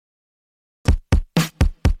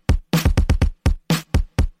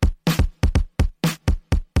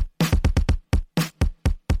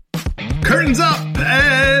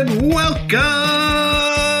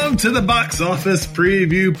to the Box Office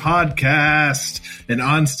Preview Podcast, an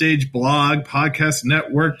onstage blog podcast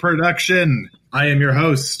network production. I am your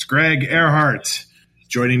host, Greg Earhart.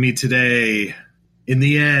 Joining me today, in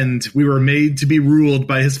the end, we were made to be ruled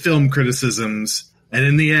by his film criticisms, and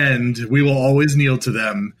in the end, we will always kneel to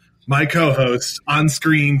them. My co-host,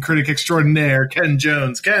 on-screen critic extraordinaire, Ken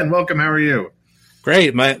Jones. Ken, welcome. How are you?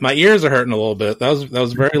 Great. My ears are hurting a little bit. That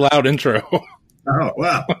was a very loud intro. Oh,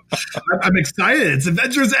 wow. I'm excited. It's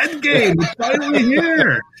Avengers Endgame. It's finally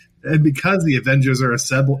here. And because the Avengers are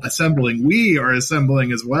assembling, we are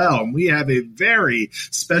assembling as well. And we have a very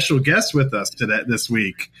special guest with us this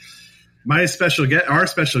week. Our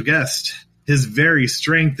special guest, his very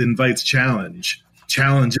strength invites challenge.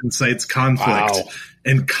 Challenge incites conflict. Wow.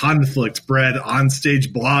 And conflict bred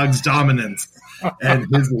onstage blogs dominance. And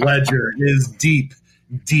his ledger is deep,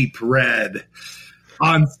 deep red.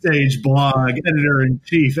 Onstage blog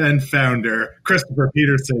editor-in-chief and founder, Christopher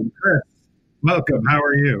Peterson. Chris, welcome. How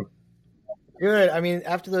are you? Good. I mean,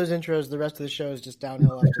 after those intros, the rest of the show is just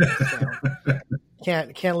downhill after that. So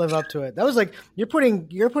can't live up to it. That was like you're putting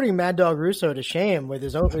Mad Dog Russo to shame with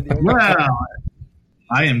his own. Wow,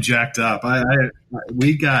 I am jacked up.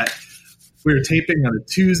 We were taping on a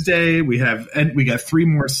Tuesday. We got 3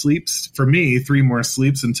 more sleeps. For me, 3 more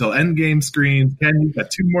sleeps until Endgame screens. Ken, you got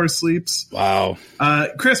 2 more sleeps. Wow.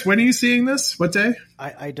 Chris, when are you seeing this? What day?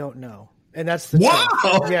 I don't know, and that's the wow.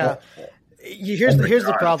 Thing. Yeah. Here's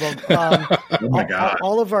the problem. Oh my God.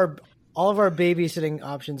 All of our babysitting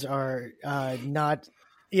options are not.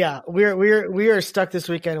 Yeah, we are stuck this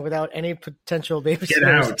weekend without any potential babysitters. Get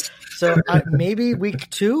out. So maybe week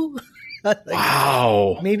 2. Like,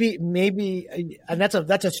 wow. Maybe, and that's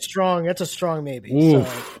a strong maybe.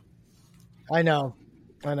 Oof. So I know,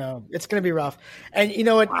 it's gonna be rough. And you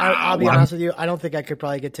know what? Wow. I'll be honest with you. I don't think I could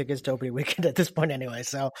probably get tickets to opening weekend at this point anyway.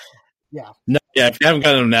 So yeah. No, yeah. If you haven't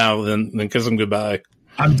got them now, then kiss them goodbye.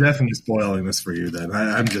 I'm definitely spoiling this for you. Then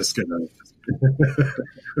I'm just gonna.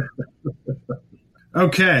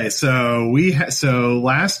 Okay, so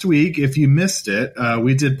last week, if you missed it,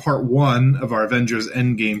 we did part 1 of our Avengers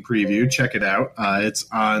Endgame preview. Check it out. It's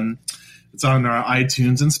on our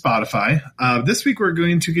iTunes and Spotify. This week we're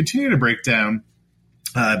going to continue to break down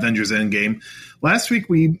Avengers Endgame. Last week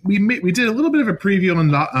we did a little bit of a preview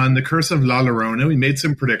on the Curse of La Llorona. We made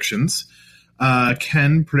some predictions.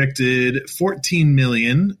 Ken predicted 14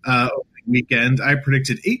 million opening weekend. I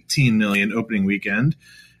predicted 18 million opening weekend.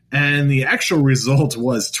 And the actual result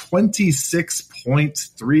was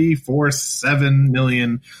 $26.347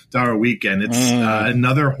 million weekend. It's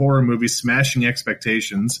another horror movie smashing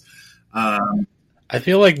expectations. I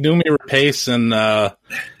feel like Noomi Rapace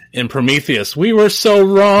in Prometheus. We were so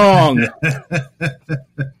wrong.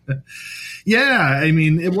 Yeah, I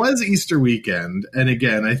mean, it was Easter weekend, and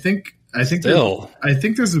again, I think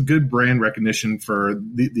there's a good brand recognition for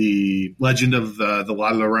the legend of the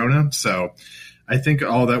La Llorona. So. I think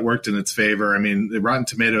all that worked in its favor. I mean, the Rotten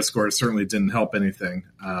Tomatoes score certainly didn't help anything.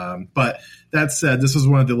 But that said, this was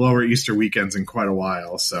one of the lower Easter weekends in quite a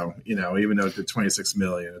while. So, even though it did 26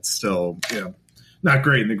 million, it's still, not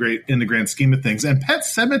great in the grand scheme of things. And Pet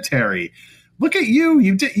Sematary, look at you.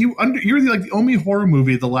 You're like the only horror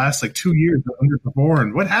movie the last 2 years that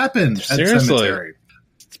underperformed. What happened? Seriously.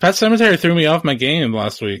 Pet Sematary threw me off my game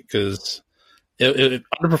last week because it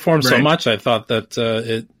underperformed so much. I thought that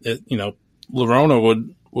it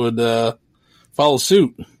Llorona would follow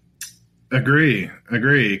suit. Agree.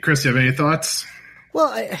 Chris, you have any thoughts?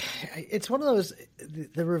 Well, it's one of those.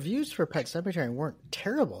 The reviews for Pet Sematary weren't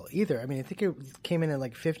terrible either. I mean, I think it came in at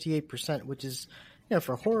 58%, which is,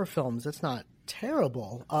 for horror films, that's not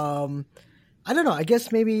terrible. I don't know. I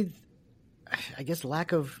guess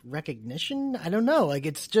lack of recognition. I don't know.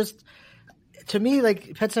 It's just, to me,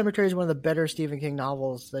 Pet Sematary is one of the better Stephen King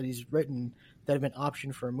novels that he's written that have been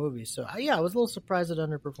optioned for a movie. So I was a little surprised it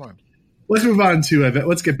underperformed. Let's move on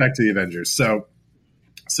let's get back to the Avengers. So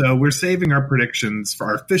we're saving our predictions for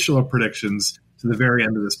our official predictions to the very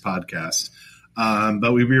end of this podcast.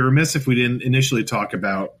 But we'd be remiss if we didn't initially talk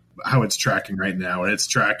about how it's tracking right now. And it's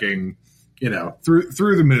tracking,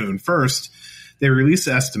 through the moon. First, they released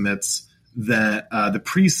estimates that the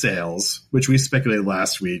pre-sales, which we speculated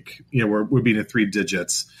last week, we're being at 3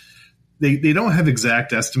 digits. They don't have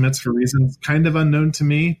exact estimates for reasons kind of unknown to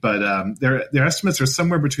me, but their estimates are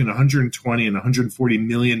somewhere between 120 and 140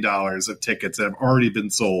 million dollars of tickets that have already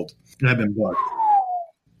been sold and have been booked.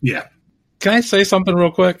 Yeah. Can I say something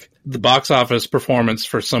real quick? The box office performance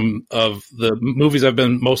for some of the movies I've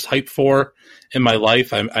been most hyped for in my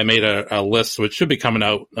life, I made a list which should be coming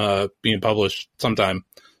out, being published sometime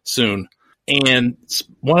soon. And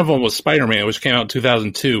one of them was Spider-Man, which came out in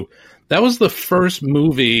 2002. That was the first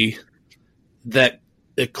movie that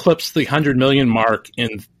eclipsed the 100 million mark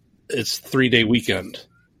in its 3-day weekend.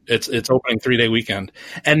 Its opening 3-day weekend.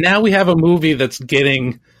 And now we have a movie that's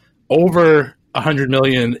getting over 100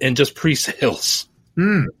 million in just pre-sales.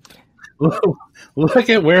 Look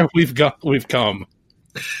at where we've come.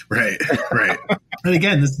 Right. And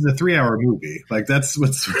again, this is a 3-hour movie. Like, that's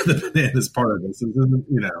what's the bananas part of this.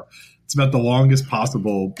 It's about the longest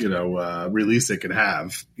possible, release it could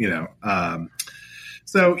have,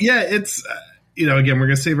 So yeah, it's, again, we're going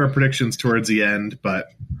to save our predictions towards the end, but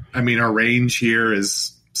I mean, our range here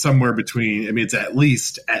is somewhere between, it's at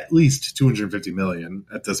least 250 million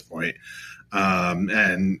at this point.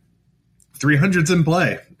 And 300's in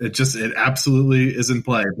play. It absolutely is in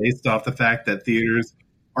play based off the fact that theaters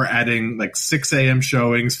are adding like 6 a.m.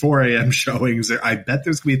 showings, 4 a.m. showings. I bet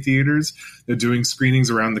there's going to be theaters that are doing screenings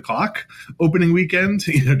around the clock opening weekend,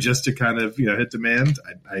 just to kind of, hit demand.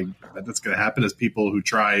 I bet that's going to happen as people who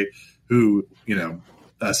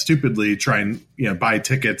stupidly try and, buy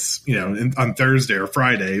tickets, on Thursday or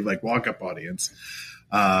Friday, like walk-up audience.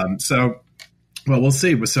 We'll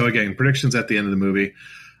see. So again, predictions at the end of the movie.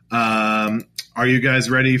 Are you guys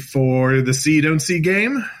ready for the See Don't See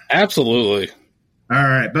game? Absolutely. All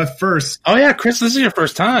right, but first... Oh, yeah, Chris, this is your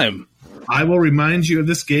first time. I will remind you of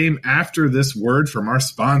this game after this word from our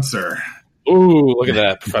sponsor. Ooh, look at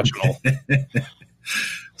that. Professional.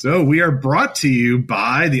 So we are brought to you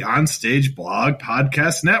by the Onstage Blog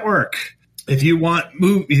Podcast Network. If you want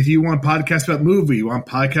podcasts about movie, you want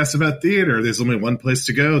podcasts about theater, there's only one place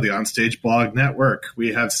to go, the Onstage Blog Network.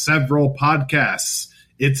 We have several podcasts.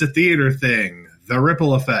 It's a Theater Thing, The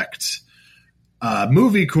Ripple Effect,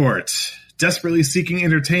 Movie Court, Desperately Seeking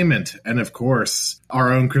Entertainment, and of course,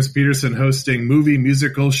 our own Chris Peterson hosting Movie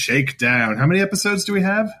Musical Shakedown. How many episodes do we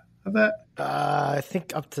have of that? I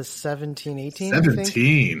think up to 17, 18.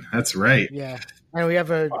 17, that's right. Yeah. And we have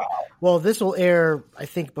this will air, I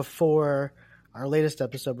think, before our latest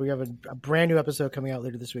episode. We have a brand new episode coming out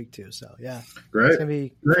later this week, too. So, yeah. Great. It's going to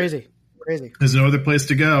be crazy. There's no other place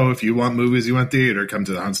to go. If you want movies, you want theater, come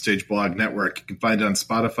to the Onstage Blog Network. You can find it on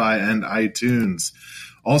Spotify and iTunes.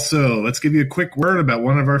 Also, let's give you a quick word about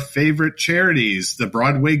one of our favorite charities, the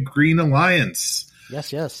Broadway Green Alliance.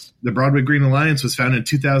 Yes. The Broadway Green Alliance was founded in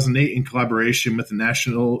 2008 in collaboration with the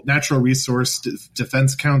Natural Resource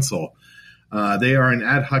Defense Council. They are an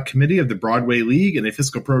ad hoc committee of the Broadway League and a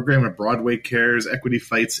fiscal program of Broadway Cares Equity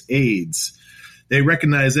Fights AIDS. They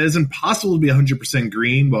recognize that it is impossible to be 100%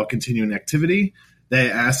 green while continuing activity.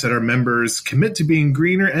 They ask that our members commit to being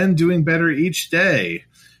greener and doing better each day,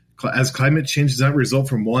 as climate change does not result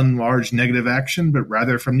from one large negative action, but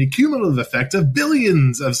rather from the cumulative effect of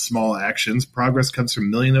billions of small actions. Progress comes from a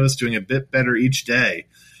million of us doing a bit better each day.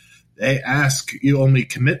 They ask you only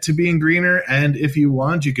commit to being greener, and if you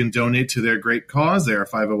want, you can donate to their great cause. They are a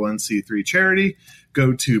 501c3 charity.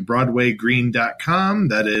 Go to BroadwayGreen.com.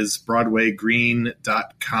 That is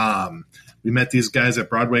BroadwayGreen.com. We met these guys at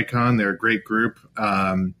BroadwayCon. They're a great group.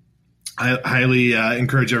 I highly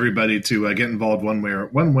encourage everybody to get involved one way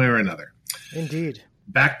or another. Indeed.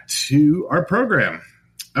 Back to our program.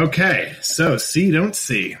 Okay, so See Don't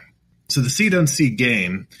See. So the See Don't See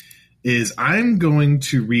game is I'm going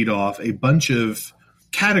to read off a bunch of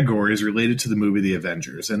categories related to the movie The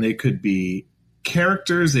Avengers, and they could be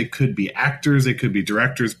characters, they could be actors, they could be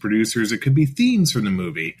directors, producers, it could be themes from the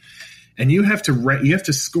movie. And you have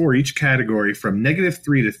to score each category from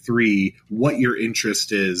 -3 to 3 what your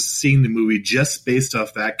interest is seeing the movie just based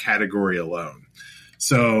off that category alone.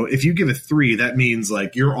 So if you give a 3, that means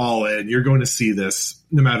like you're all in, you're going to see this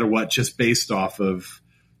no matter what, just based off of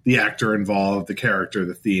the actor involved, the character,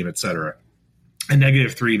 the theme, etc. And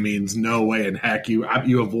 -3 means no way in heck, you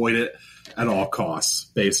avoid it at all costs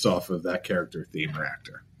based off of that character, theme, or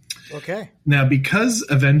actor. Okay. Now, because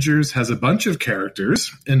Avengers has a bunch of characters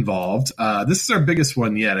involved, this is our biggest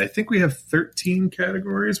one yet. I think we have 13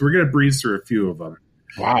 categories. We're going to breeze through a few of them.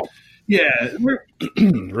 Wow. Yeah, we're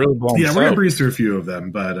really blown. Yeah, we're going to breeze through a few of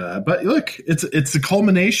them. But look, it's the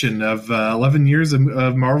culmination of 11 years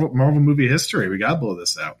of Marvel movie history. We got to blow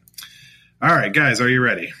this out. All right, guys, are you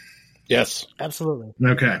ready? Yes, absolutely.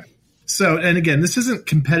 Okay. So, and again, this isn't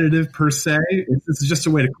competitive per se. This is just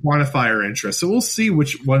a way to quantify our interest. So we'll see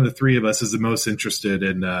which one of the three of us is the most interested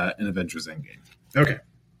in Avengers Endgame. Okay.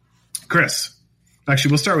 Chris.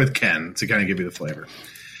 Actually, we'll start with Ken to kind of give you the flavor.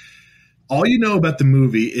 All you know about the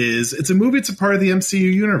movie is it's a part of the MCU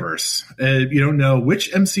universe. You don't know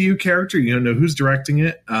which MCU character. You don't know who's directing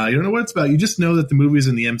it. You don't know what it's about. You just know that the movie's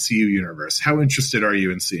in the MCU universe. How interested are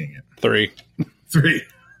you in seeing it? 3. 3.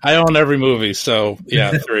 I own every movie, so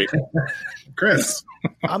yeah, 3. Chris.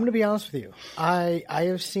 I'm going to be honest with you. I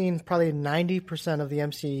have seen probably 90% of the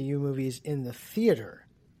MCU movies in the theater.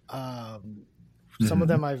 Some of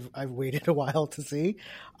them I've waited a while to see.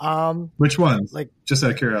 Which ones? Like, just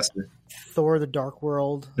out of curiosity. Thor: The Dark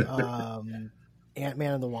World, Ant-Man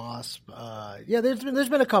and the Wasp. There's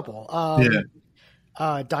been a couple.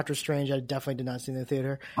 Doctor Strange, I definitely did not see in the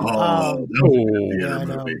theater. That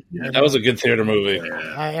was a good theater movie.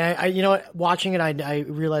 I you know what? Watching it, I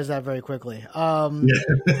realized that very quickly. So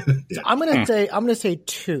I'm gonna say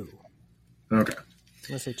 2. Okay, I'm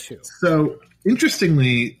gonna say 2. So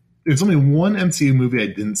interestingly, there's only one MCU movie I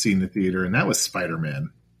didn't see in the theater, and that was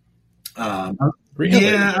Spider-Man. Really?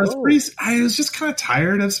 Yeah, I was just kind of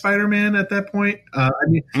tired of Spider-Man at that point.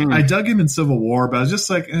 I dug him in Civil War, but I was just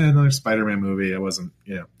like, another Spider-Man movie. I wasn't,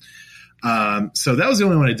 so that was the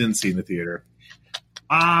only one I didn't see in the theater.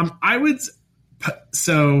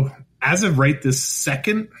 So as of right this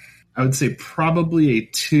second, I would say probably a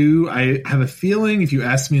 2. I have a feeling if you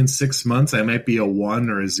ask me in 6 months, I might be a 1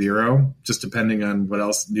 or a 0, just depending on what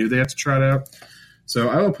else new they have to trot out. So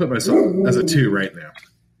I will put myself as a 2 right now.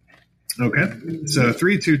 Okay, so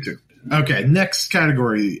 3, 2, 2. Okay, next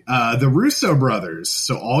category, the Russo brothers.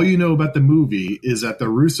 So all you know about the movie is that the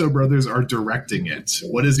Russo brothers are directing it.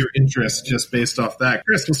 What is your interest just based off that?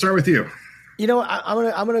 Chris, we'll start with you. You know,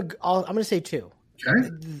 I'm gonna say 2. Okay,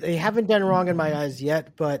 they haven't done wrong in my eyes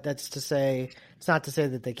yet, but it's not to say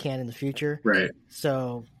that they can in the future. Right.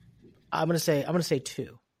 So I'm gonna say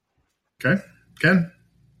 2. Okay, Ken.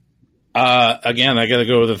 Again, I got to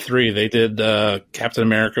go with a 3. They did Captain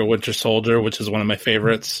America: Winter Soldier, which is one of my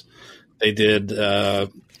favorites. They did,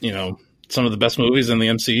 some of the best movies in the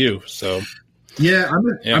MCU. So,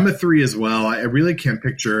 I'm a 3 as well. I really can't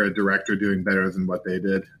picture a director doing better than what they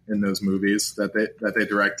did in those movies that they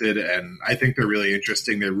directed, and I think they're really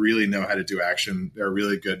interesting. They really know how to do action. They're a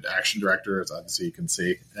really good action director, as obviously you can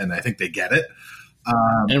see, and I think they get it.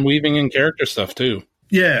 And weaving in character stuff too.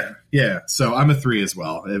 Yeah. So I'm a 3 as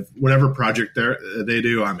well. If whatever project they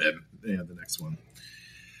do, I'm in. The next one.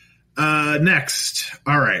 Next.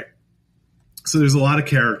 All right. So there's a lot of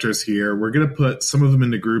characters here. We're going to put some of them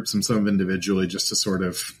into groups and some of them individually just to sort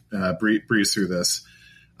of breeze through this.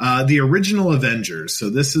 The original Avengers. So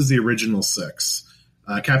this is the original 6.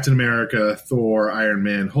 Captain America, Thor, Iron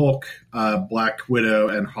Man, Hulk, Black Widow,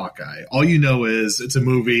 and Hawkeye. All you know is it's a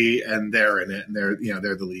movie and they're in it and they're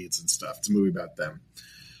the leads and stuff. It's a movie about them.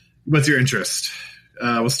 What's your interest?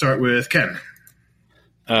 We'll start with Ken.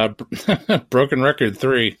 Broken Record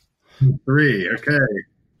 3. 3, okay.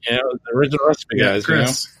 Yeah, the original recipe, guys.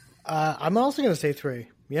 Chris. I'm also going to say 3.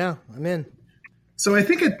 Yeah, I'm in. So I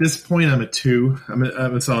think at this point I'm a 2. I'm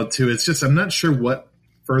a solid 2. It's just I'm not sure what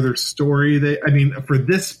further story for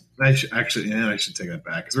this I should take that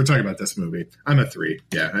back because we're talking about this movie. I'm a 3.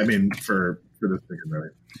 Yeah, for this bigger movie.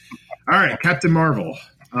 All right, Captain Marvel.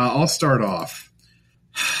 I'll start off.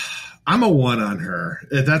 I'm a 1 on her.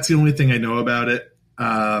 That's the only thing I know about it.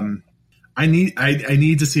 I need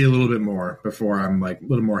to see a little bit more before I'm like a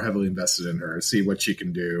little more heavily invested in her, see what she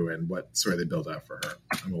can do and what story they build out for her.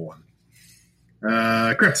 I'm a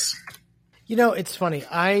 1. Chris. It's funny.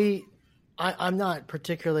 I'm not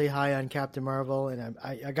particularly high on Captain Marvel, and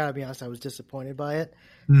I gotta be honest, I was disappointed by it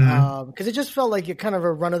because it just felt like a kind of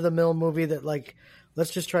a run of the mill movie that like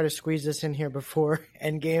let's just try to squeeze this in here before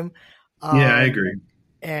Endgame. I agree,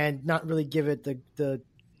 and not really give it the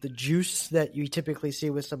juice that you typically see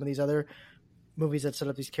with some of these other movies that set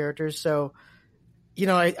up these characters. So,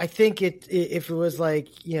 I think if it was like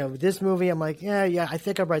this movie, I'm like I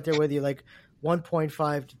think I'm right there with you, like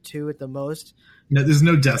 1.5 to 2 at the most. No, there's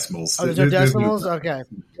no decimals. Oh, there's no decimals? Okay.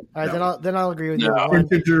 All right, then I'll agree with you.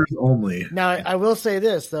 Integers only. Now, I will say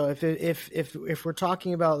this though: if we're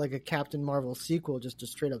talking about like a Captain Marvel sequel, just a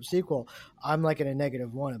straight up sequel, I'm like in a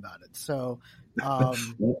 -1 about it. So,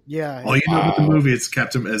 yeah. All you know about the movie is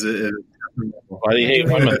Captain Marvel. Why do you hate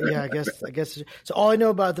women? Yeah, I guess. So all I know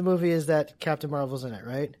about the movie is that Captain Marvel's in it,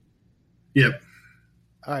 right? Yep.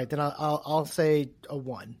 All right, then I'll say a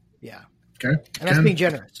 1. Yeah. Okay. And that's being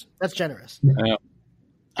generous. That's generous.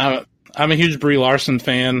 Yeah. I'm a huge Brie Larson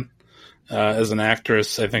fan as an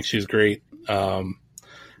actress. I think she's great. I'll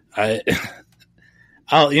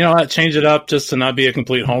change it up just to not be a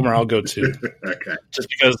complete homer. I'll go 2. Okay. Just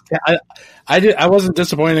because I wasn't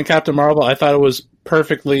disappointed in Captain Marvel. I thought it was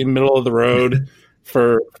perfectly middle of the road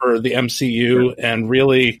for the MCU, and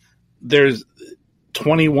really there's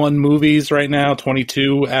 21 movies right now,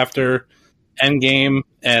 22 after Endgame,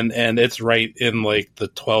 and it's right in like the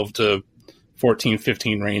 12 to 14,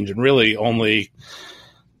 15 range, and really only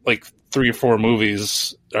like 3 or 4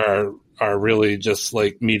 movies are really just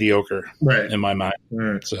like mediocre, right, in my mind.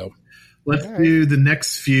 Right. So Let's do the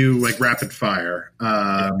next few like rapid fire.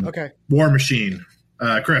 Okay. War Machine.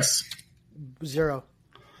 Chris. 0.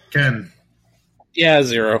 Ken. Yeah,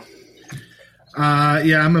 0.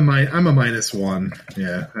 Yeah, I'm a -1.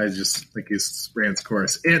 Yeah, I just think he's ran its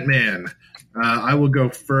course. Ant-Man. I will go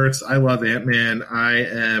first. I love Ant-Man.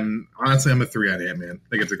 I'm a 3 on Ant-Man. I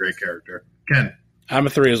think it's a great character. Ken. I'm a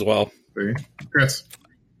 3 as well. 3. Chris.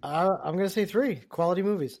 I'm going to say 3. Quality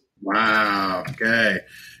movies. Wow. Okay.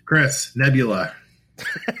 Chris. Nebula.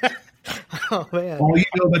 Oh man! All you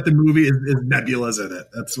know about the movie is Nebula's in it.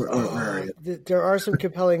 That's where there are some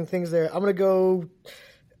compelling things there. I'm going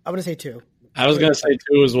to say 2. I was going to say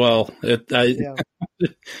 2 as well.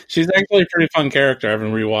 She's actually a pretty fun character. I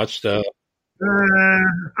haven't rewatched.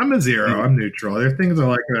 I'm a 0. I'm neutral. There are things I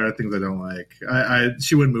like and there are things I don't like.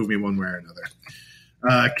 She wouldn't move me one way or another.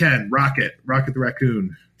 Ken. Rocket the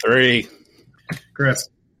raccoon. 3. Chris.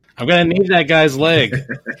 I'm going to need that guy's leg.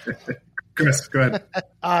 Chris, go ahead.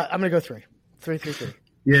 I'm going to go 3. 3.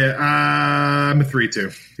 Yeah, I'm a 3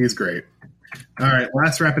 too. He's great. All right,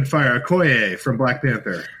 last rapid fire. Okoye from Black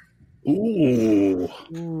Panther. Ooh.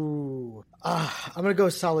 I'm going to go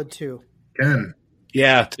solid 2. Ken.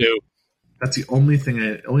 Yeah, 2. That's the only thing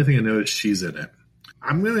I know is she's in it.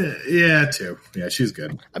 I'm gonna 2. Yeah, she's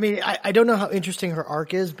good. I mean, I don't know how interesting her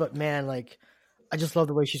arc is, but man, like, I just love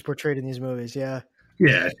the way she's portrayed in these movies. Yeah.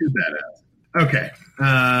 Yeah, she's badass. Okay,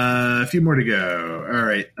 a few more to go. All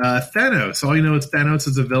right, Thanos. All you know is Thanos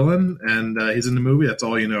is a villain, and he's in the movie. That's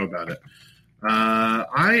all you know about it.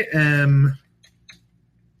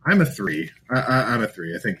 I'm a 3. I'm a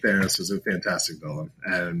 3. I think Thanos is a fantastic villain,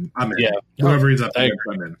 and I'm in. Yeah. Whoever he's up against,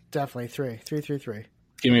 I'm in. Definitely 3. 3.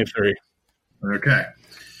 Give me a 3. Okay.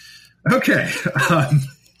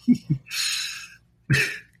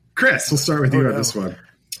 Chris, we'll start with you on this one.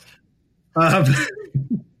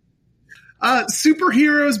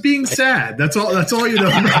 Superheroes being sad. That's all you know.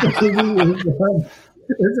 Superheroes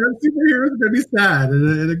are going to be sad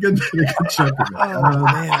and a good chunk of it.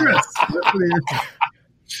 Chris,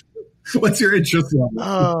 what's your interest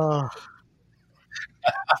level?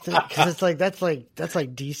 Because it's like that's like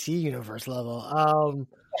DC universe level.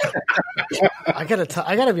 I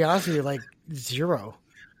gotta be honest with you, like 0.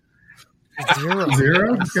 0.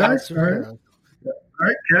 Okay. All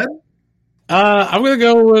right, Ken. I'm gonna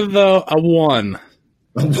go with a 1.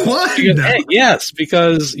 A 1? Because, yes,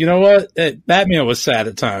 because you know what, Batman was sad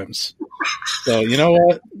at times. So you know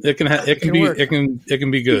what, it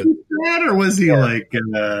can be good. Sad, or was he like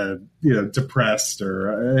depressed?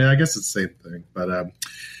 Or I guess it's the same thing. But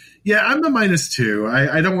yeah, I'm the -2.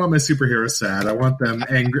 I don't want my superheroes sad. I want them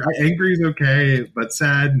angry. Angry is okay, but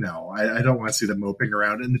sad, no. I don't want to see them moping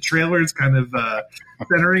around. And the trailer is kind of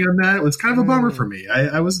centering on that. It was kind of a bummer for me.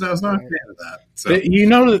 I was not a fan of that. So. You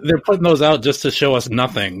know, they're putting those out just to show us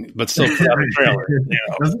nothing, but still put out a trailer. You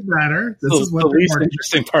know? Doesn't matter. This is what the least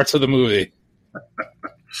interesting parts of the movie.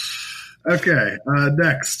 Okay,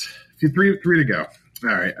 next. Three to go.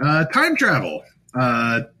 All right, time travel.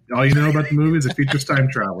 All you know about the movie is it features time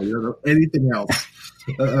travel. You don't know anything else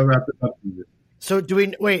about the movie. So do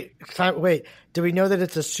we wait? Do we know that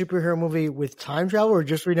it's a superhero movie with time travel, or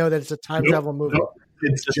just we know that it's a time travel movie? Nope.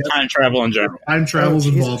 It's just time travel in general. Time travel's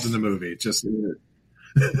involved in the movie. Just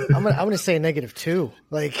I'm gonna say -2.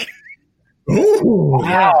 Like, oh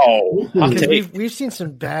wow! Because we've seen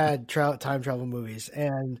some bad time travel movies,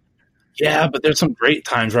 and yeah, but there's some great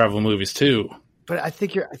time travel movies too. But I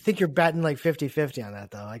think you're batting like 50-50 on that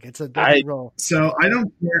though. Like it's a big role. So I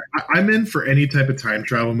don't care. I'm in for any type of time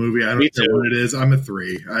travel movie. I don't care what it is. I'm a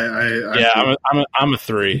 3. I'm a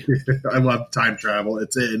 3. I love time travel.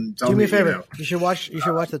 It's in. Do me a favor. You should watch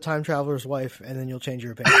The Time Traveler's Wife, and then you'll change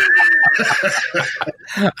your opinion.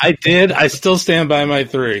 I did. I still stand by my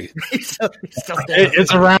 3. It's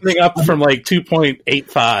a rounding up from like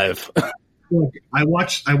 2.85. Look, I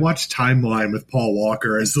watched Timeline with Paul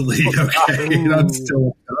Walker as the lead. Okay, and I'm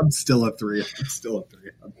still a 3. I'm still a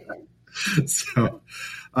 3 on that. So,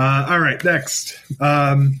 all right, next.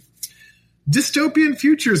 Dystopian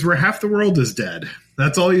futures where half the world is dead.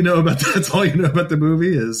 That's all you know about. That's all you know about the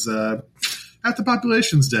movie is half the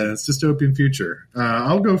population's dead. It's dystopian future.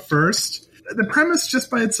 I'll go first. The premise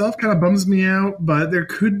just by itself kind of bums me out, but there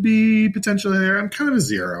could be potential there. I'm kind of a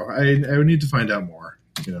 0. I would need to find out more,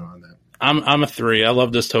 on that. I'm a 3. I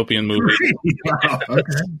love dystopian movies. Wow,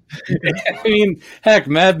 okay. I mean, heck,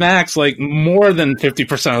 Mad Max, like more than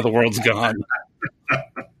 50% of the world's gone.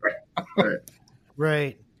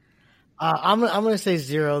 Right. I'm going to say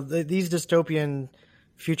 0. These dystopian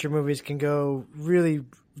future movies can go really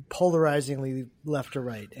polarizingly left or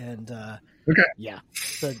right, and okay, yeah.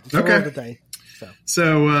 So it's a roll of the dice.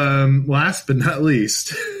 So last but not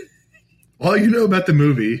least, All you know about the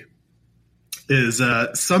movie is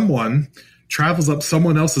someone travels up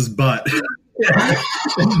someone else's butt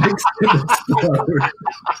and makes them explode.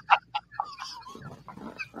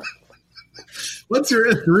 What's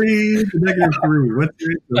your 3 to -3? What's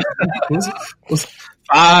your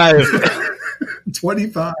 5?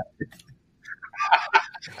 25.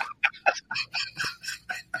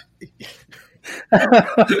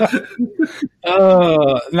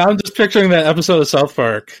 Now I'm just picturing that episode of South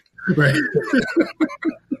Park. Right.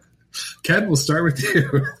 Ken, we'll start with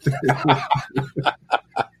you.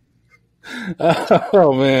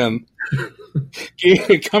 Oh, man.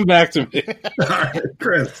 Come back to me. All right,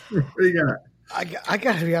 Chris, what do you got? I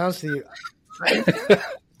got to be honest with you.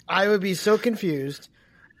 I would be so confused.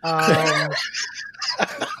 Like,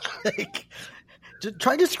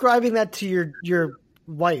 try describing that to your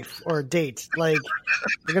wife or a date. Like,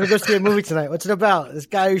 we're gonna go see a movie tonight. What's it about? This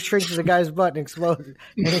guy who shrinks a guy's butt and explodes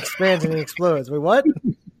and expands and he explodes. Wait, what?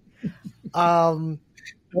 I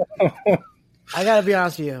gotta be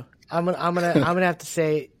honest with you. I'm gonna have to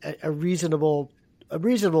say a reasonable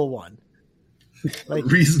one. Like,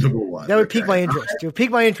 reasonable one. That would pique my interest. It would pique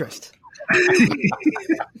my interest.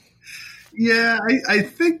 Yeah, I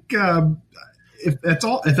think if that's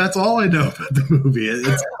all I know about the movie,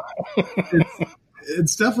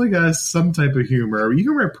 it's definitely got some type of humor.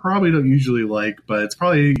 Humor I probably don't usually like, but it's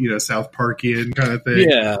probably South Parkian kind of thing.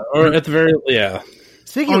 Yeah, or at the very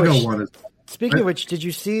Speaking of which, did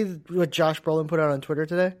you see what Josh Brolin put out on Twitter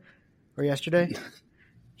today or yesterday?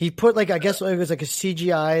 He put I guess it was like a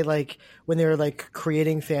CGI, like when they were like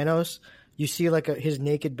creating Thanos, you see like his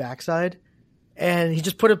naked backside, and he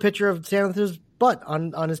just put a picture of Thanos' butt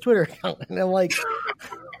on his Twitter account, and I'm like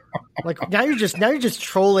now you're just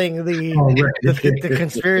trolling the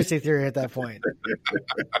conspiracy theory at that point.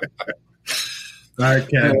 All right,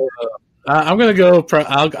 Ken. I'm gonna go.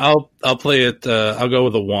 I'll play it. I'll go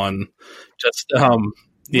with a 1. Just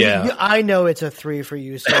yeah. I know it's a 3 for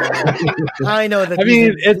you. So I know that. I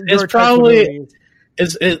mean, it's probably.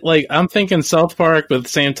 It's like I'm thinking South Park, but at the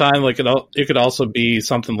same time, like it could also be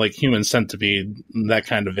something like Human Centipede, that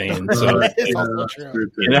kind of vein. So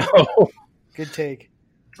good take.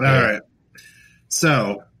 All right.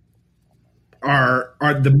 So,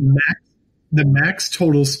 the max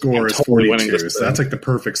total score is 42. So that's like the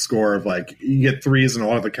perfect score of like you get 3s in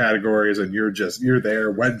all the categories, and you're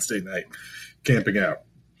there Wednesday night camping out.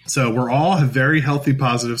 So we're all have very healthy,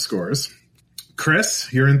 positive scores.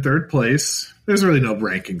 Chris, you're in 3rd place. There's really no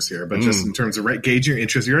rankings here, but just in terms of gauging your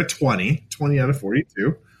interest, you're at 20 out of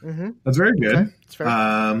 42. Mm-hmm. That's very good. Okay. That's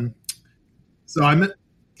fair. So I'm in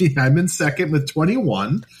 2nd with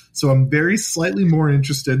 21. So I'm very slightly more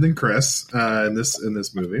interested than Chris in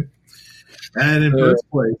this movie. And in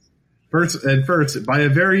first by a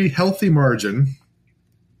very healthy margin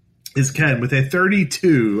is Ken with a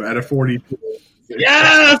 32 out of 42.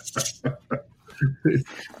 Yes!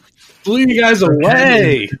 Blew you guys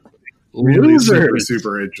away. Really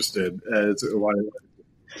super interested.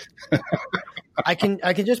 I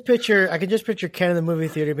can just picture Ken in the movie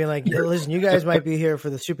theater being like, listen, you guys might be here for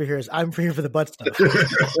the superheroes. I'm here for the butt stuff.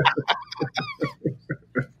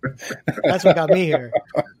 That's what got me here.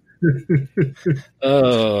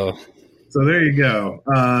 Oh. So there you go.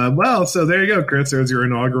 So there you go, Chris. There's your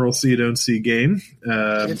inaugural See Don't See game.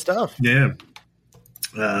 Good stuff. Yeah.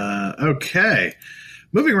 Okay.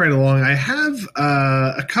 Moving right along, I have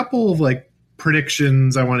a couple of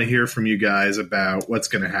predictions I want to hear from you guys about what's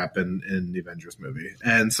going to happen in the Avengers movie.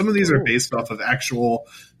 And some of these are based off of actual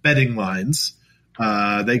betting lines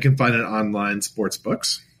that you can find in online sports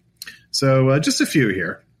books. So just a few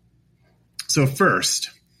here. So first,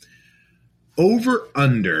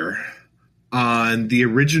 over-under on the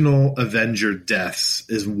original Avenger deaths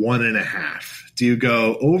is 1.5. Do you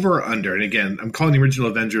go over or under? And again, I'm calling the original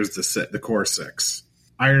Avengers the core 6.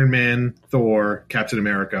 Iron Man, Thor, Captain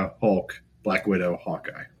America, Hulk, Black Widow,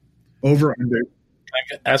 Hawkeye. Over, under.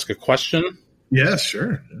 Can I ask a question? Yeah,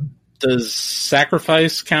 sure. Yeah. Does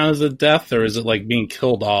sacrifice count as a death, or is it like being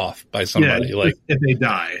killed off by somebody? Yeah, like if they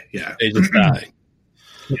die, yeah. They just die.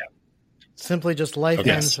 Yeah. Simply just life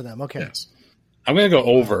ends for them. Okay. Yes. I'm going to go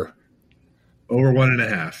over. Over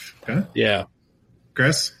 1.5. Okay. Yeah.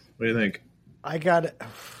 Chris, what do you think? I got it.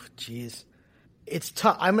 Jeez. It's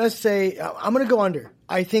tough. I'm going to go under.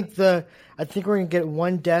 I think we're going to get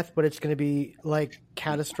one death, but it's going to be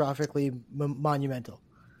catastrophically monumental.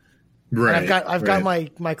 Right. And I've got my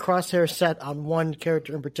crosshair set on one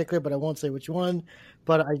character in particular, but I won't say which one.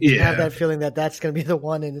 But I have that feeling that's going to be the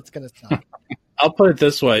one, and it's going to suck. I'll put it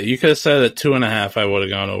this way: you could have said at 2.5, I would have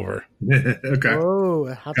gone over. Okay.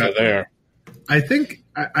 Oh, there. I think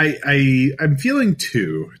I'm feeling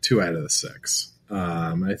two out of the 6.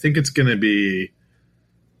 I think it's going to be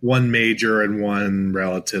one major and one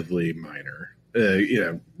relatively minor.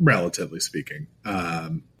 Relatively speaking.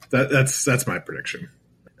 That's my prediction.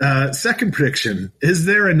 Second prediction: is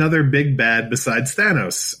there another big bad besides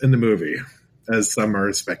Thanos in the movie, as some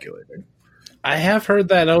are speculating? I have heard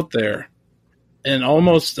that out there in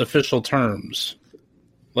almost official terms,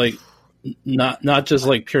 like not just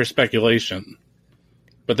like pure speculation.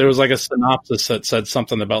 But there was like a synopsis that said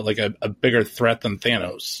something about like a bigger threat than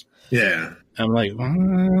Thanos. Yeah. I'm like,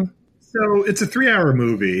 So it's a 3-hour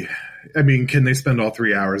movie. I mean, can they spend all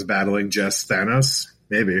 3 hours battling just Thanos?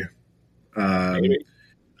 Maybe. Maybe.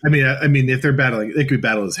 I mean, if they're battling, they could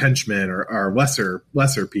battle as henchmen or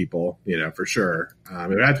lesser people, for sure. It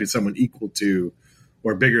would have to be someone equal to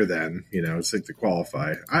or bigger than, it's like to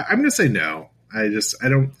qualify. I'm going to say no. I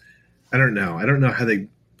don't know. I don't know how they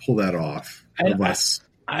pull that off.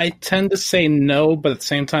 I tend to say no, but at the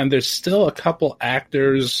same time, there's still a couple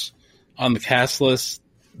actors on the cast list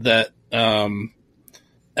that,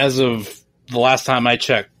 as of the last time I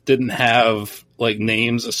checked, didn't have like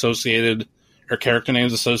names associated or character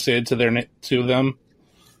names associated to them.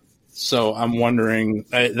 So I'm wondering,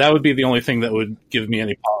 that would be the only thing that would give me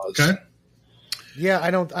any pause. Okay. Yeah,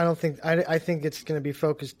 I think it's going to be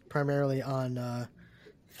focused primarily on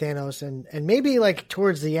Thanos and maybe like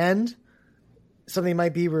towards the end, something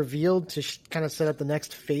might be revealed to kind of set up the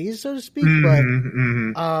next phase, so to speak.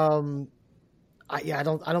 Mm-hmm, but I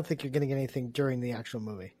don't think you're going to get anything during the actual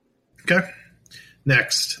movie. Okay.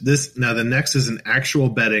 Next, the next is an actual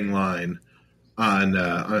betting line on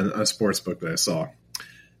a sports book that I saw.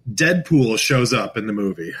 Deadpool shows up in the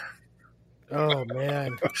movie. Oh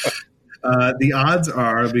man. The odds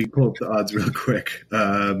are, let me pull up the odds real quick.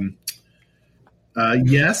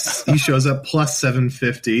 Yes, he shows up plus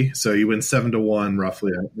 750, so you win 7-1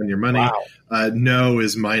 roughly on your money. Wow. No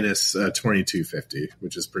is minus 2250,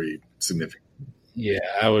 which is pretty significant. Yeah,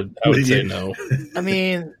 I would say no. I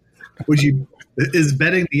mean, is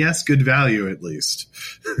betting yes good value at least?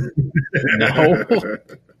 No,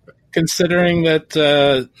 considering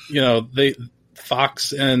that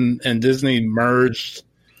Fox and Disney merged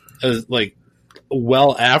as like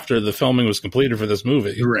well after the filming was completed for this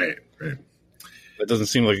movie. Right. That doesn't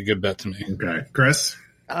seem like a good bet to me. Okay, Chris.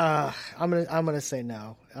 I'm gonna say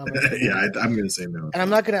no. I'm gonna say no. And I'm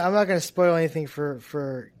not gonna spoil anything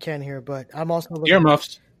for Ken here, but I'm also looking,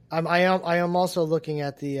 earmuffs. I am also looking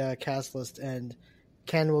at the cast list, and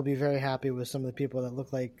Ken will be very happy with some of the people that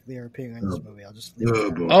look like they are appearing in this movie. I'll just leave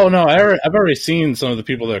it there. Oh no, I've already seen some of the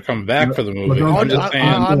people that are coming back for the movie.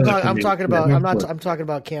 I'm talking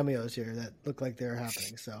about cameos here that look like they're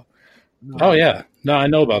happening. So. Oh yeah, no, I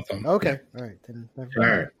know about them. Okay, all right. Then, all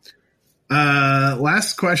right.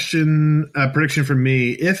 Last question, prediction from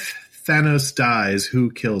me: if Thanos dies,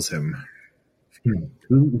 who kills him?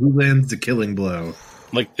 Who lands the killing blow?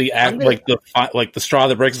 Like the straw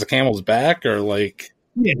that breaks the camel's back, or like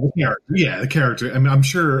the character. I mean, I'm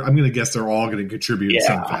sure. I'm going to guess they're all going to contribute in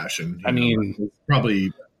some fashion. I mean, it's probably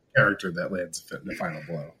a character that lands the final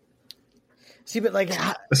blow. See, but like,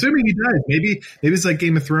 assuming he dies, maybe it's like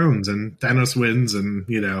Game of Thrones, and Thanos wins, and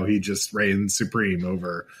he just reigns supreme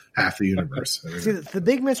over half the universe. See, the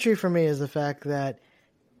big mystery for me is the fact that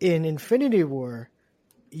in Infinity War,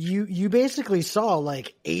 you basically saw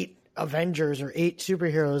like 8 Avengers or 8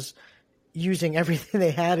 superheroes using everything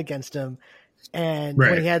they had against him, and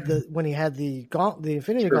when he had the Infinity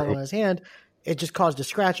Gauntlet in his hand, it just caused a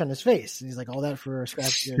scratch on his face, and he's like, all that for a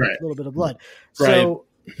scratch, a little bit of blood. So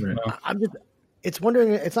I'm just. It's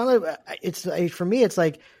wondering. It's not like it's for me. It's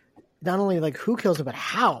like not only like who kills him, but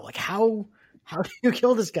how. Like how do you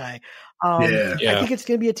kill this guy? I think it's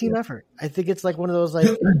going to be a team effort. I think it's like one of those like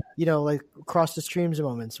like cross the streams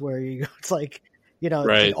moments where it's like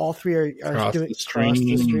like all three are doing cross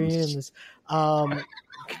the streams.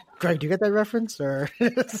 Greg, do you get that reference or?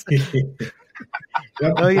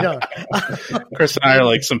 No, you don't. Chris and I are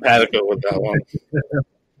like simpatico with that one.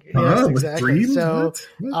 Yes, exactly. So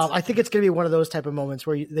I think it's going to be one of those type of moments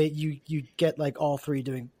where you get like all three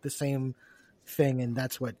doing the same thing, and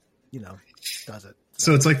that's what does it.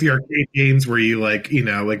 So it's like the arcade games where you like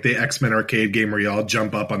the X-Men arcade game where you all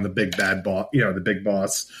jump up on the big bad boss, the big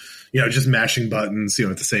boss, just mashing buttons,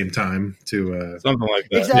 at the same time to something like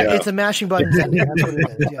that. Exactly, it's a mashing buttons. That's what it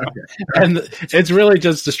is. Yeah. And it's really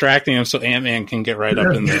just distracting him so Ant-Man can get right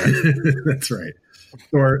up in there. That's right.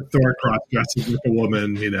 Thor cross dresses with a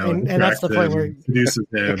woman, and that's the point where introduces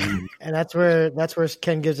him, and that's where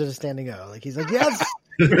Ken gives it a standing O. Like he's like, yes,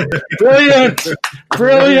 brilliant.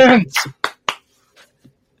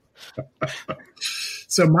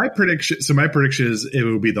 So my prediction is it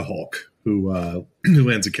will be the Hulk who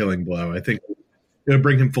lands a killing blow. I think it'll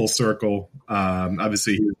bring him full circle.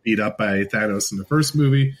 Obviously, he was beat up by Thanos in the first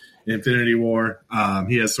movie, Infinity War.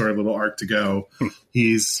 He has sort of a little arc to go.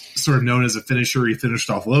 He's sort of known as a finisher. He finished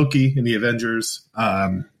off Loki in the Avengers.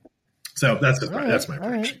 So that's my prediction.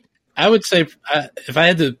 Right. I would say if I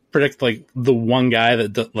had to predict like the one guy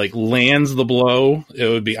that like lands the blow, it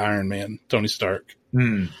would be Iron Man, Tony Stark.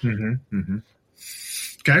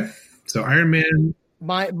 Okay, so Iron Man.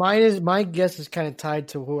 My guess is kind of tied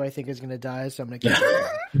to who I think is going to die, so I'm going to keep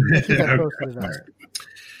that close to the vest.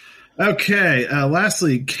 Okay.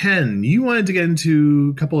 Lastly, Ken, you wanted to get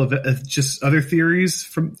into a couple of just other theories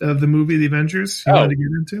from the movie The Avengers. You wanted to get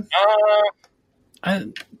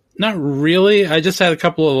into? Not really. I just had a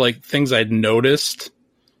couple of like things I'd noticed.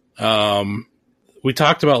 We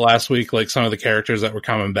talked about last week, like some of the characters that were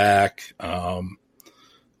coming back.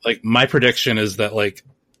 Like my prediction is that like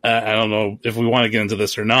I don't know if we want to get into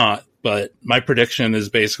this or not, but my prediction is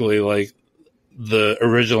basically like the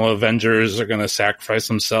original Avengers are going to sacrifice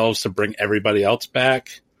themselves to bring everybody else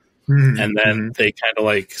back. And then they kind of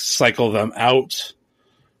like cycle them out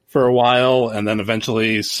for a while. And then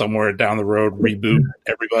eventually somewhere down the road, reboot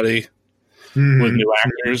everybody with new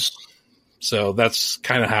actors. So that's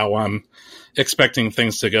kind of how I'm expecting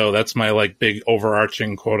things to go. That's my like big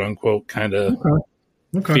overarching quote unquote kind of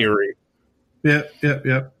theory. Yep.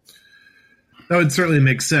 That would certainly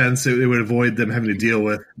make sense. It would avoid them having to deal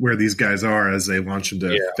with where these guys are as they launch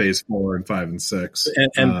into phase 4 and 5 and 6.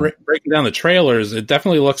 And breaking down the trailers, it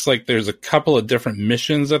definitely looks like there's a couple of different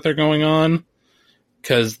missions that they're going on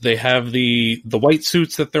because they have the white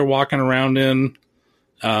suits that they're walking around in.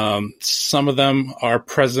 Some of them are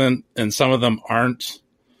present and some of them aren't.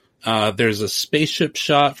 There's a spaceship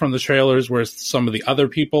shot from the trailers where some of the other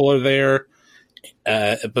people are there,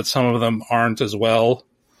 but some of them aren't as well.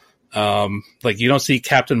 Like you don't see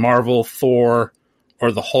Captain Marvel, Thor,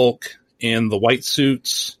 or the Hulk in the white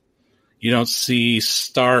suits. You don't see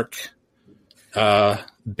Stark,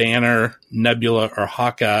 Banner, Nebula, or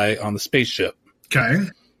Hawkeye on the spaceship. Okay.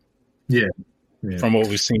 Yeah. From what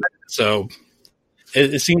we've seen. So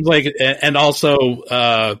it seems like, and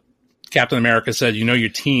also, Captain America said, you know your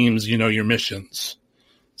teams, you know your missions.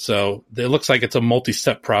 So it looks like it's a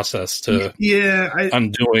multi-step process to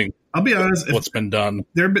undoing. I'll be honest, what's been done.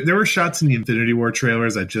 There were shots in the Infinity War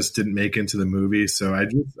trailers that just didn't make into the movie, so I'm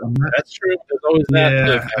not. That's true. There's always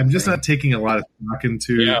that. I'm just not taking a lot of stock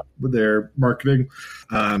into their marketing.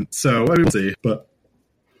 So we'll see. But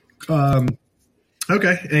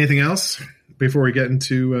okay. Anything else before we get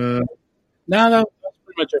into? No, that's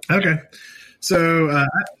pretty much it. Okay. So,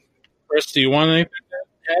 Chris, do you want anything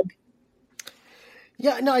to add?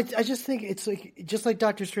 Yeah, no, I just think it's like, just like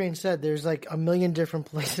Doctor Strange said, there's like a million different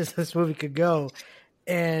places this movie could go.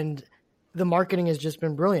 And the marketing has just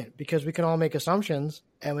been brilliant because we can all make assumptions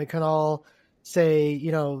and we can all say,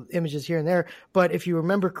 you know, images here and there. But if you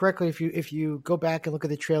remember correctly, if you go back and look at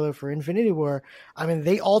the trailer for Infinity War, I mean,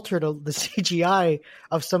 they altered the CGI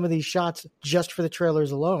of some of these shots just for the trailers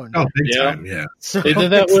alone. Oh, big time, yeah. So they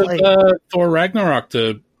did that with Thor Ragnarok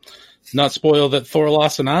to not spoil that Thor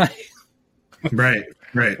lost an eye. Right.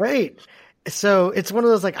 So it's one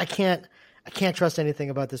of those like I can't trust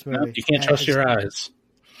anything about this movie. No, you can't trust your eyes.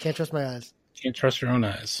 Can't trust my eyes. Can't trust your own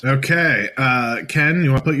eyes. Okay, Ken,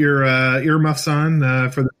 you want to put your earmuffs on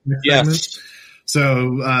for the next segment?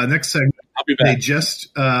 So next segment, I'll be back. They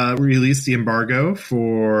just released the embargo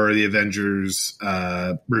for the Avengers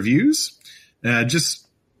reviews.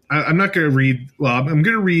 I'm not going to read. Well, I'm going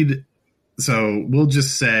to read. So we'll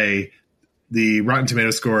just say. The Rotten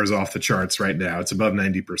Tomato score is off the charts right now. It's above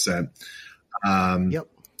 90%. Yep.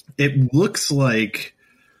 It looks like,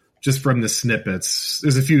 just from the snippets,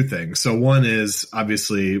 there's a few things. So one is,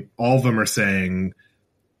 obviously, all of them are saying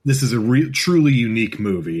this is a truly unique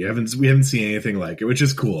movie. We haven't seen anything like it, which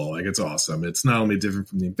is cool. Like, it's awesome. It's not only different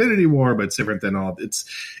from the Infinity War, but it's different than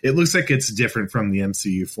it looks like it's different from the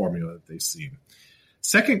MCU formula that they've seen.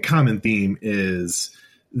 Second common theme is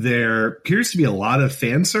there appears to be a lot of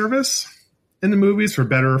fan service in the movies, for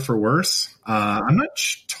better or for worse. I'm not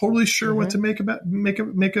totally sure what to make of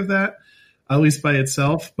that, at least by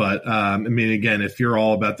itself. But I mean, again, if you're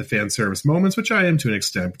all about the fan service moments, which I am to an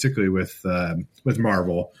extent, particularly with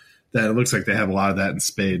Marvel, then it looks like they have a lot of that in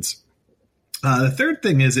spades. The third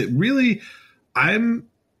thing is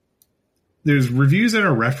there's reviews that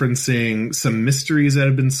are referencing some mysteries that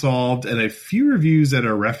have been solved, and a few reviews that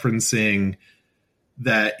are referencing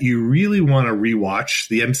that you really want to rewatch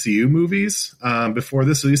the MCU movies before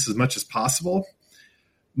this, at least as much as possible.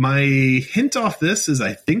 My hint off this is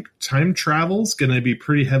I think time travel's going to be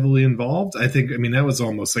pretty heavily involved. I mean, that was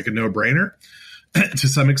almost like a no-brainer to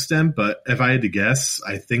some extent, but if I had to guess,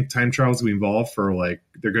 I think time travel's going to be involved for like,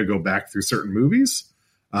 they're going to go back through certain movies,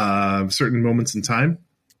 certain moments in time.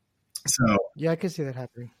 So yeah, I could see that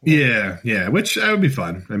happening. Yeah, which that would be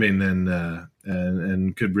fun. I mean,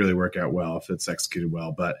 and could really work out well if it's executed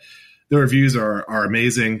well, but the reviews are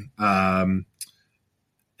amazing. It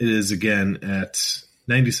is again at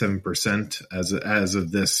 97% as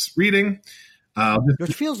of this reading,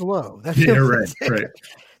 which feels low. Right.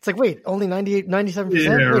 It's like, wait, only 97%?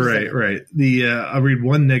 Yeah, right. I'll read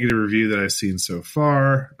one negative review that I've seen so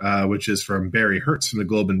far, which is from Barry Hertz from the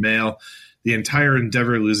Globe and Mail. The entire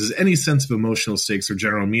endeavor loses any sense of emotional stakes or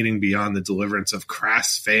general meaning beyond the deliverance of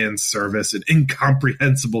crass fan service and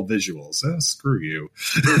incomprehensible visuals. Screw you.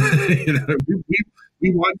 We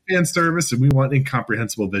want fan service and we want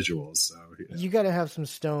incomprehensible visuals. So, yeah. You got to have some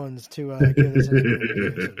stones to give this so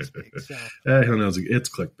to speak. So. Who knows? It's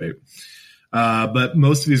clickbait. But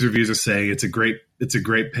most of these reviews are saying it's a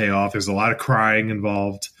great payoff. There's a lot of crying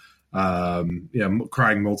involved.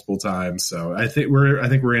 Crying multiple times. So I think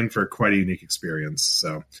we're in for quite a unique experience.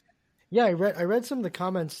 So yeah, I read some of the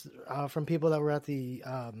comments from people that were at the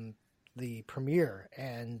premiere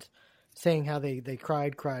and saying how they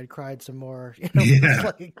cried some more.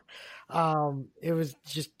 It was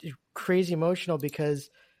just crazy emotional because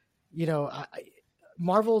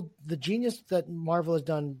Marvel, the genius that Marvel has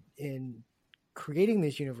done in creating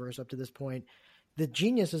this universe up to this point. The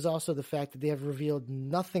genius is also the fact that they have revealed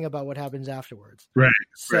nothing about what happens afterwards. Right.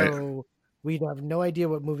 So we have no idea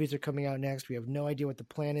what movies are coming out next. We have no idea what the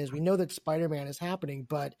plan is. We know that Spider-Man is happening,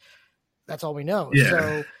 but that's all we know.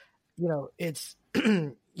 Yeah. So, it's,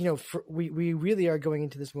 we really are going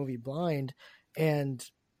into this movie blind. And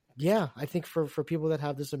yeah, I think for people that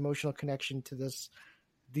have this emotional connection to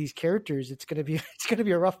these characters, it's going to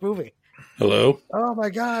be a rough movie. Hello? Oh my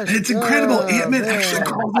gosh. It's incredible. Ant-Man actually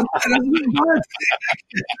calls him.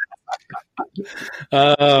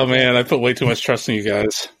 Oh man, I put way too much trust in you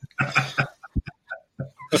guys.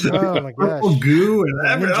 Oh my gosh. Purple goo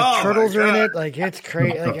and Ninja Turtles are in it. Like it's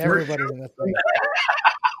crazy. Like everybody's in this thing.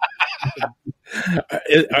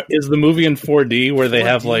 Is the movie in 4D where they 4D.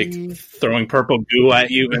 Have like throwing purple goo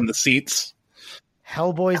at you in the seats?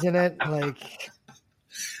 Hellboy's in it. Like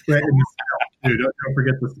right. Dude, don't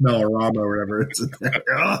forget the smell-o-rama or whatever it's in there.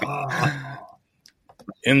 Oh.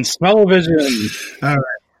 In smell-o-vision. All right.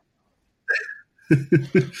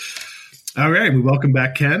 All right. We welcome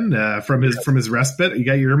back Ken from his respite. You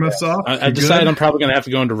got your earmuffs off? I decided I'm probably going to have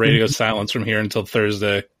to go into radio silence from here until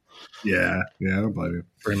Thursday. Yeah, I don't blame you.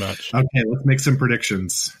 Pretty much. Okay, let's make some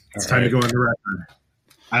predictions. It's time to go on the record.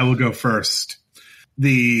 I will go first.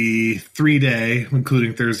 The 3-day,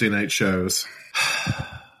 including Thursday night shows.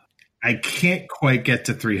 I can't quite get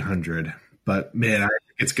to 300, but man, I think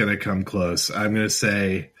it's going to come close. I'm going to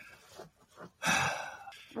say,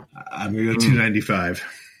 I'm going to go 295.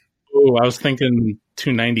 Oh, I was thinking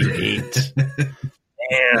 298.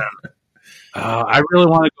 Man, I really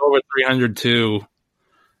want to go over 300 too.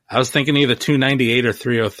 I was thinking either 298 or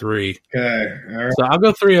 303. Okay, all right. So I'll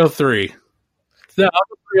go 303. So I'll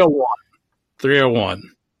go 301. 301.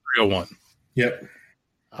 301. Yep.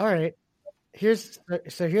 All right. Here's what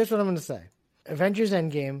I'm going to say. Avengers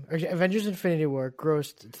Endgame or Avengers Infinity War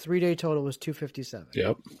grossed 3-day total was 257.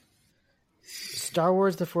 Yep. Star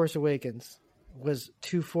Wars: The Force Awakens was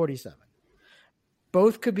 247.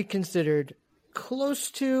 Both could be considered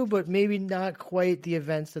close to, but maybe not quite the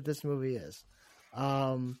events that this movie is.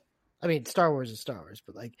 I mean, Star Wars is Star Wars,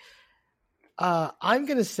 but like, I'm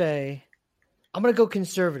going to go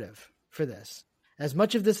conservative for this. As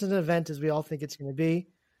much of this is an event as we all think it's going to be,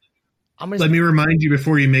 let me remind you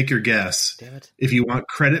before you make your guess. Damn it. If you want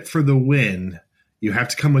credit for the win, you have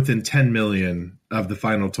to come within 10 million of the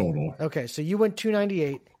final total. Okay, so you went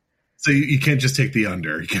 298. So you can't just take the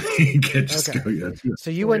under. You can't just go. Yeah.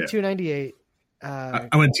 So you went 298. I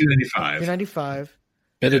went 295. 295.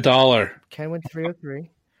 Bet $1. Ken went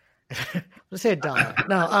 303. Let's say $1.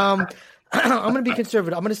 No, I'm going to be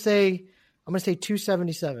conservative. I'm going to say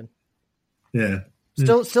 277. Yeah.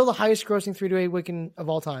 Still the highest grossing 3-day weekend of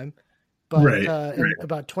all time. But right.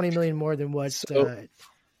 About 20 million more than what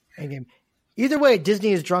Endgame. Either way,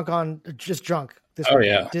 Disney is drunk this week.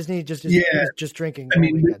 Yeah. Disney just drinking. I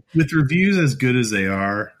mean, with reviews as good as they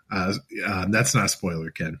are, that's not a spoiler,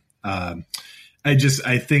 Ken. I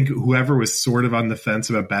think whoever was sort of on the fence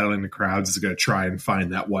about battling the crowds is going to try and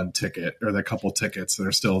find that one ticket or the couple tickets that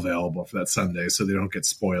are still available for that Sunday, so they don't get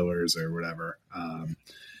spoilers or whatever.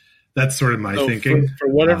 That's sort of my thinking. For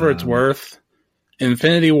whatever it's worth,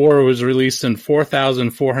 Infinity War was released in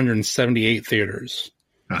 4,478 theaters.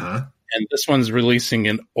 Uh-huh. And this one's releasing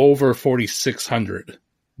in over 4,600.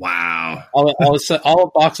 Wow. All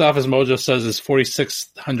Box Office Mojo says is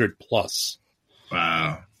 4,600 plus.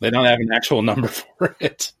 Wow. They don't have an actual number for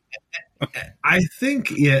it. I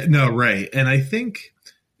think, right. And I think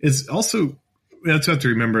it's also, that's what to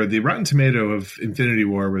remember. The Rotten Tomato of Infinity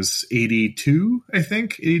War was 82, I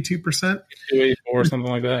think, 82%. 84,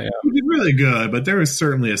 something like that, yeah. It did really good, but there was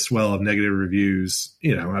certainly a swell of negative reviews,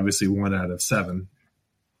 obviously 1 out of 7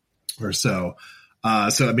 or so.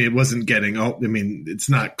 So, I mean, it wasn't getting, it's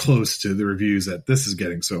not close to the reviews that this is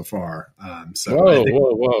getting so far.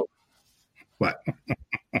 Whoa. What?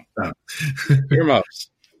 Earmuffs.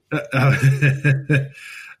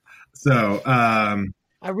 So,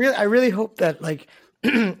 I really hope that like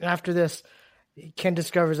after this, Ken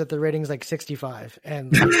discovers that the rating's like 65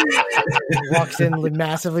 and walks in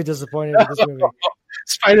massively disappointed with this movie.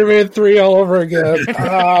 Spider-Man 3 all over again.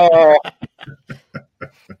 Oh.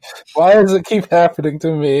 Why does it keep happening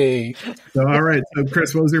to me? So, all right. So,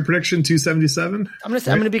 Chris, what was your prediction? 277? I'm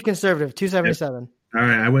gonna be conservative. 277. All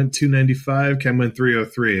right. I went 295. Ken went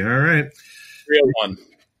 303. All right. 301.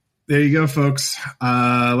 There you go, folks.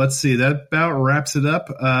 Let's see. That about wraps it up.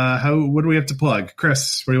 What do we have to plug?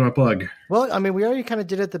 Chris, what do you want to plug? Well, I mean, we already kind of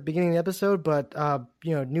did it at the beginning of the episode, but,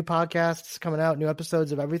 new podcasts coming out, new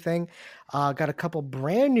episodes of everything. Got a couple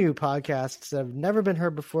brand new podcasts that have never been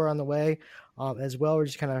heard before on the way as well. We're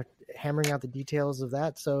just kind of hammering out the details of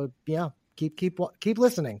that. So, yeah, keep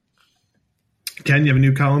listening. Ken, you have a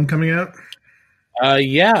new column coming out?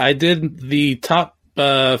 Yeah, I did the top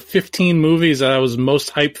 15 movies that I was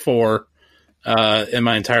most hyped for in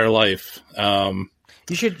my entire life.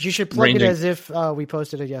 You should plug it as if we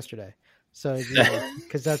posted it yesterday. So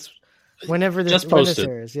because that's whenever this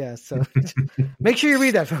airs. Yeah. So make sure you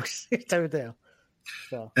read that, folks. Type it down.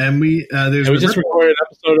 So. And we just recorded an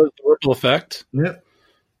episode of The Ripple Effect. Yep.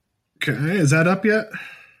 Okay, is that up yet?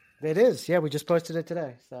 It is. Yeah, we just posted it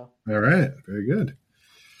today. So. All right. Very good.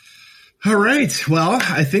 All right. Well,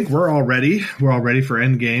 I think we're all ready. We're all ready for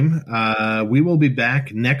Endgame. We will be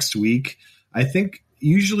back next week. I think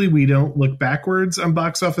usually we don't look backwards on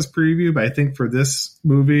box office preview, but I think for this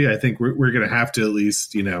movie, I think we're going to have to at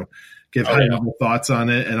least, give high-level thoughts on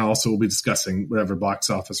it. And also we'll be discussing whatever box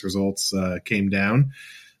office results came down.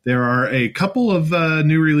 There are a couple of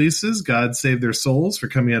new releases. God Save Their Souls for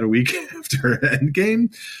coming out a week after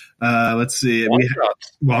Endgame. Let's see.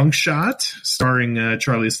 Long Shot, starring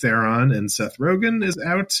Charlize Theron and Seth Rogen, is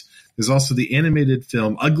out. There's also the animated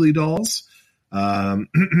film Ugly Dolls,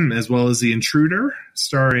 as well as The Intruder,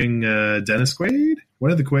 starring Dennis Quaid.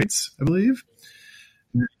 One of the Quaids, I believe.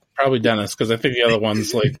 Probably Dennis, because I think the other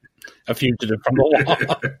one's like a fugitive from the law.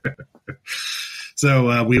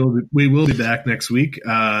 So we will be back next week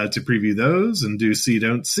to preview those and do see,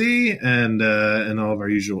 don't see, and all of our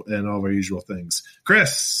usual things.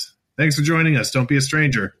 Chris, thanks for joining us. Don't be a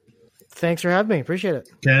stranger. Thanks for having me. Appreciate it.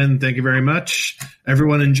 Ken, thank you very much.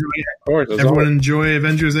 Everyone enjoy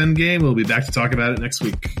Avengers Endgame. We'll be back to talk about it next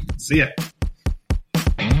week. See ya.